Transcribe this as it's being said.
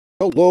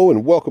Hello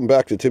and welcome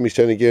back to Timmy's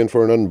 10 again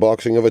for an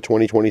unboxing of a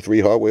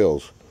 2023 Hot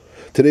Wheels.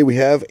 Today we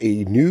have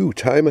a new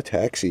time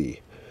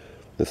Attaxi.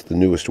 That's the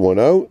newest one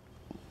out.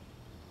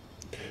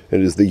 It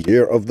is the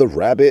year of the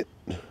rabbit.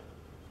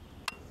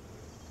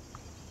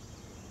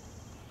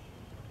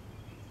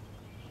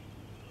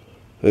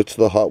 It's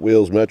the Hot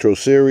Wheels Metro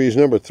Series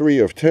number 3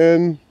 of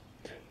 10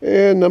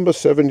 and number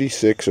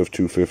 76 of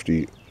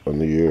 250 on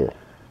the year.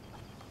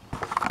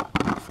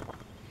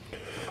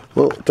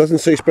 Well, it doesn't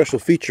say special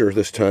feature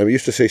this time. It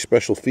used to say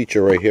special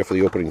feature right here for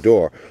the opening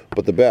door,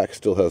 but the back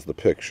still has the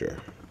picture.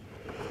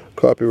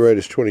 Copyright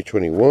is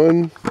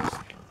 2021.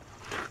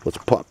 Let's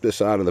pop this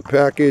out of the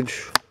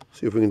package.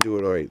 See if we can do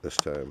it right this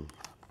time.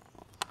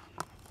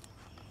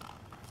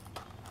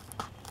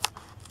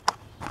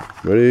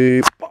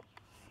 Ready? Pop.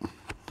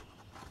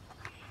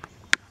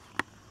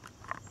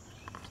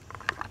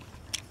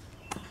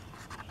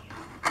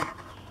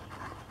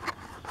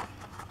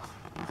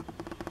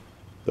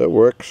 That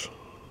works.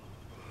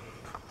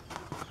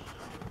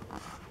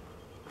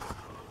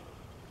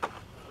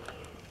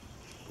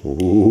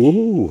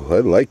 Ooh, I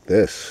like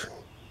this.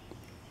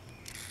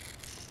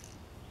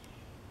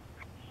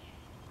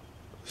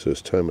 It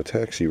says time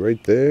Attaxi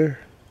right there.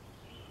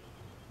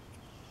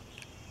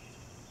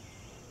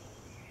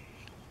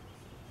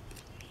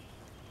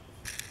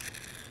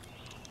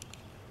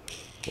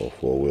 All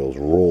four wheels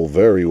roll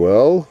very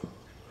well.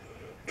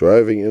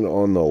 Driving in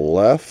on the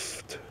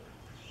left.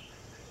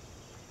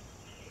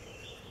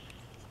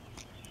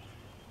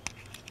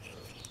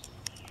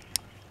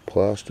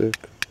 Plastic,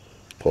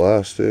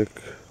 plastic,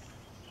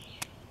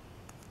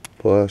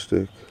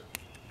 plastic,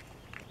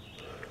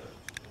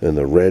 and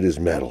the red is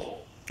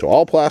metal. So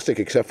all plastic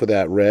except for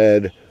that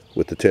red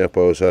with the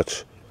tampos.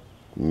 That's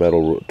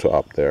metal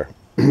top there.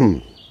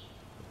 There's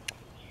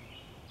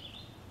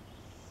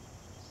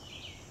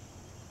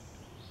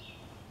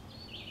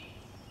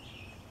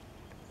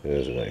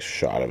a nice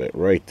shot of it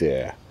right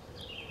there.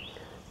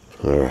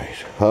 All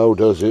right, how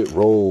does it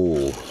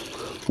roll?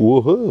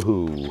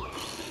 Woohoo!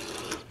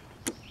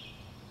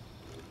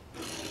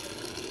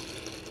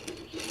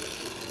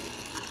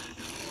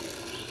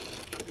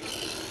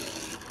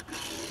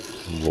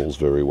 Rolls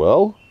very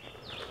well.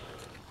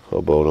 How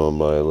about on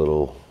my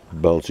little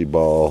bouncy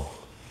ball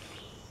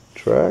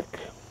track?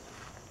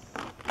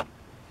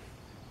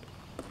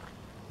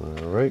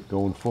 Alright,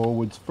 going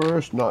forwards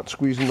first, not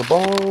squeezing the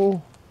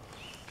ball.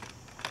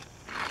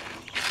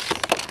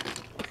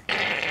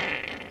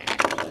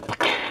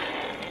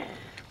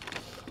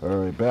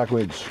 Alright,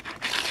 backwards.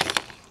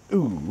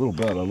 Ooh, a little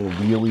better, a little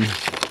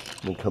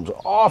wheelie. Then comes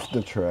off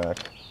the track.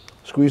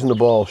 Squeezing the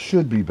ball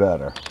should be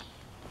better.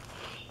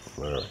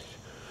 Alright.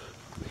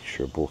 Make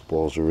sure both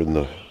balls are in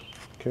the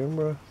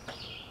camera.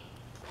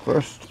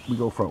 First, we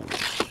go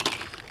frontwards.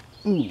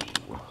 Ooh.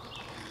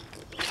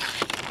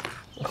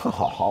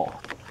 Oh,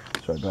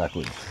 try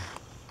backwards.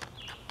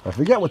 I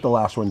forget what the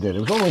last one did.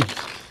 It was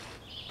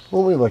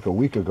only like a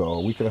week and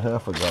a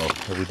half ago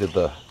that we did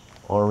the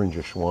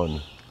orangish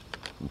one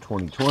in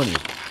 2020.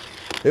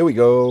 Here we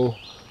go.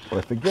 But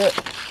I forget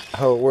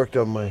how it worked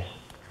on my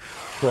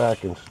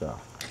track and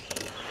stuff.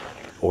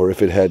 Or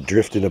if it had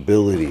drifting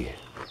ability.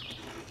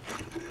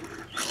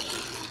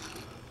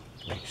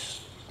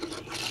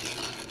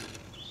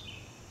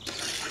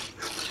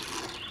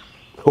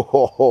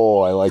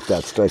 Oh, I like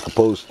that strike and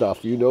pose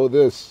stuff. You know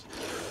this.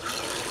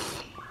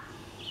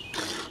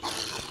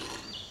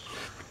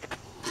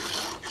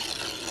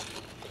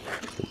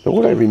 And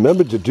what I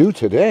remembered to do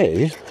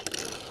today is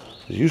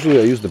usually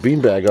I use the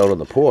beanbag out on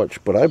the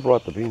porch, but I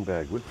brought the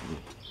beanbag with me.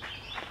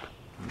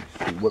 Let me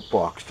see, what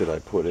box did I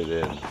put it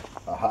in?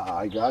 Aha,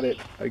 I got it.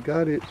 I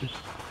got it.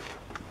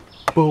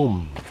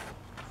 Boom.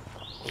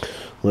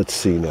 Let's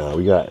see now.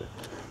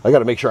 I got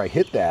to make sure I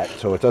hit that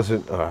so it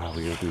doesn't. We're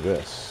going to do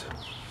this.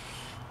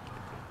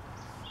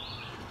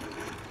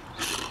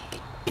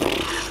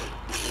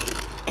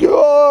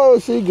 Oh,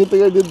 see, good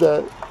thing I did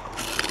that.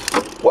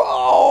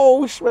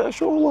 Whoa,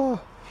 smashola.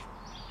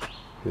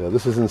 Yeah,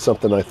 this isn't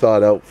something I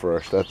thought out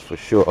first, that's for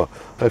sure.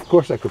 Of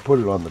course, I could put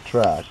it on the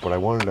track, but I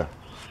wanted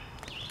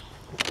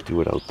to do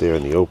it out there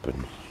in the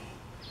open.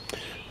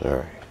 All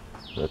right,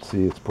 let's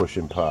see, it's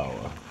pushing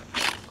power.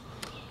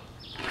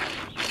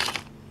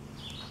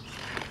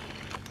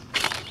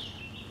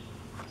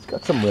 It's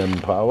got some rim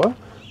power.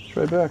 Let's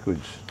try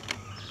backwards.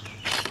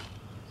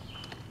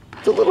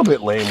 It's a little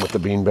bit lame with the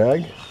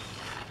beanbag.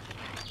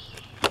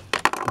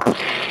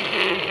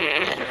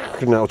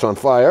 Now it's on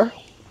fire.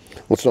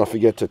 Let's not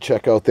forget to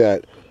check out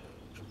that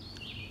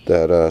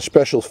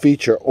special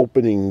feature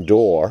opening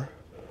door.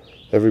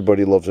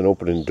 Everybody loves an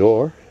opening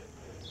door.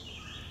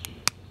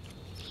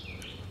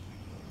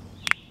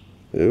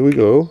 There we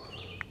go.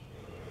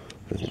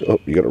 Oh,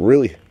 you got to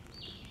really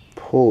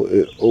pull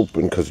it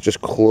open because it just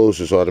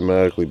closes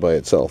automatically by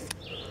itself.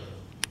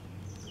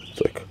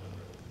 It's like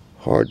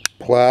hard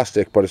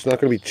plastic, but it's not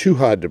going to be too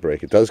hard to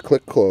break. It does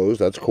click close.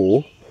 That's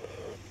cool.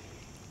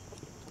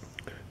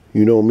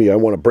 You know me, I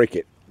want to break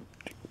it.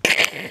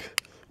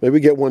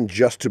 Maybe get one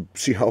just to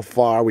see how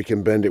far we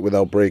can bend it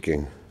without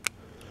breaking.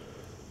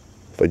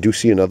 If I do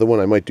see another one,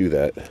 I might do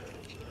that.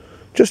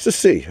 Just to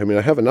see. I mean,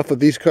 I have enough of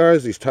these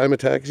cars, these time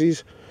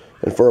Attaxis,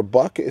 and for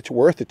 $1, it's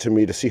worth it to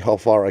me to see how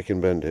far I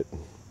can bend it.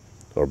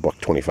 Or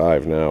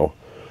 $1.25 now.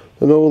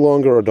 They're no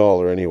longer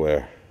 $1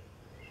 anywhere.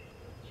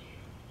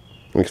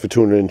 Thanks for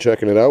tuning in and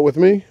checking it out with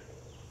me.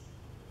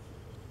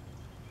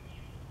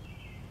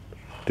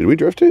 Did we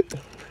drift it?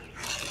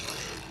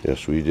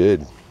 Yes, we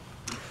did.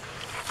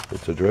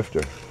 It's a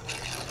drifter.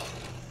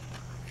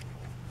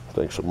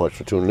 Thanks so much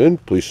for tuning in.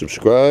 Please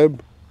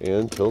subscribe.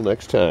 And until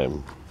next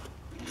time.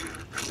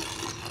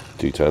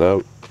 T10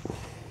 out.